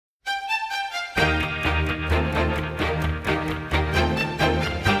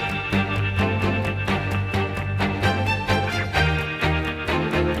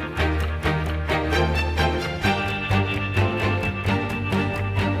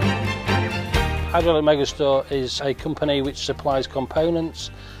Hydraulic Megastore is a company which supplies components,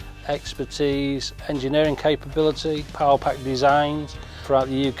 expertise, engineering capability, power pack designs throughout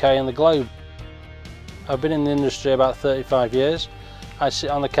the UK and the globe. I've been in the industry about 35 years. I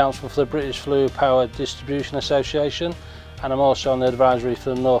sit on the council for the British Fluid Power Distribution Association, and I'm also on the advisory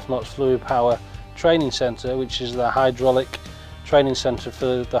for the North Notts Fluid Power Training Centre, which is the hydraulic training centre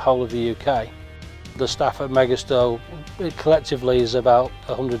for the whole of the UK. The staff at Megastore collectively is about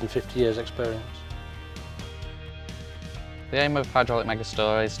 150 years experience. The aim of Hydraulic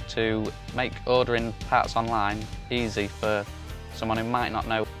Megastore is to make ordering parts online easy for someone who might not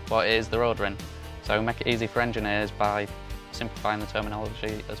know what it is they're ordering. So make it easy for engineers by simplifying the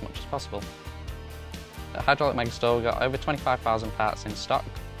terminology as much as possible. At Hydraulic Megastore we've got over 25,000 parts in stock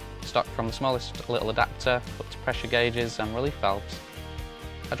from the smallest little adapter up to pressure gauges and relief valves.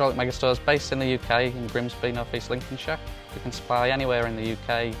 Hydraulic Megastore is based in the UK in Grimsby, North East Lincolnshire. We can supply anywhere in the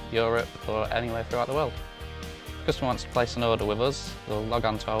UK, Europe or anywhere throughout the world. If a customer wants to place an order with us, they'll log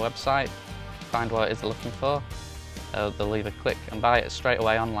on to our website, find what it is they're looking for. They'll either click and buy it straight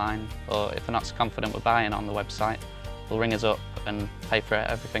away online, or if they're not so confident with buying on the website, they'll ring us up and pay for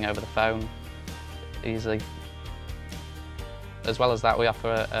everything over the phone easily. As well as that, we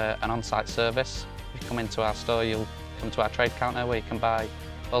offer an on-site service. If you come into our store, you'll come to our trade counter where you can buy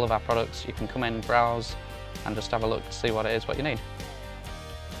all of our products. You can come in, browse and just have a look to see what it is what you need.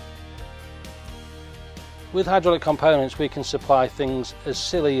 With hydraulic components we can supply things as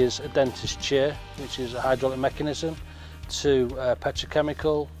silly as a dentist chair, which is a hydraulic mechanism, to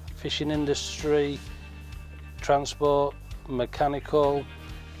petrochemical, fishing industry, transport, mechanical,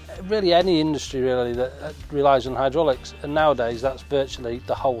 really any industry really that relies on hydraulics, and nowadays that's virtually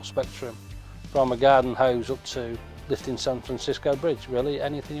the whole spectrum, from a garden hose up to lifting San Francisco Bridge, really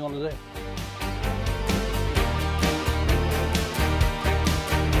anything you want to do.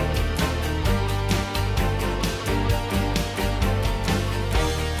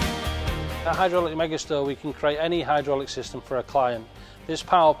 At Hydraulic Megastore we can create any hydraulic system for a client. This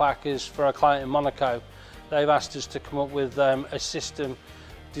power pack is for a client in Monaco. They've asked us to come up with a system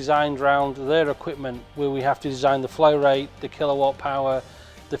designed around their equipment, where we have to design the flow rate, the kilowatt power,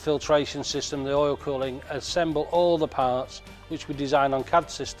 the filtration system, the oil cooling, assemble all the parts which we design on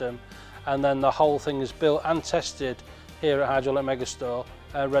CAD system, and then the whole thing is built and tested here at Hydraulic Megastore,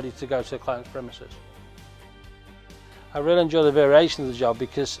 ready to go to the client's premises. I really enjoy the variation of the job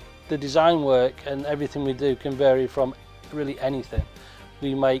because the design work and everything we do can vary from really anything.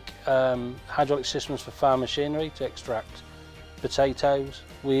 We make hydraulic systems for farm machinery to extract potatoes.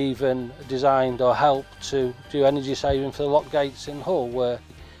 We even designed or helped to do energy saving for the lock gates in Hull where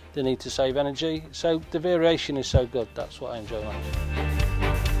they need to save energy. So the variation is so good, that's what I enjoy most.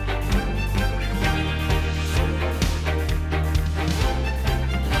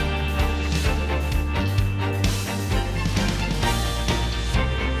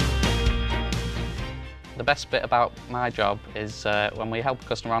 The best bit about my job is when we help a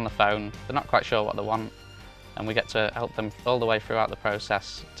customer on the phone, they're not quite sure what they want, and we get to help them all the way throughout the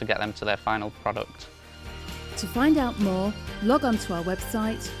process to get them to their final product. To find out more, log on to our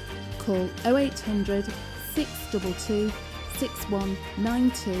website, call 0800 622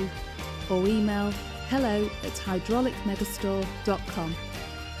 6192 or email hello@hydraulicmegastore.com.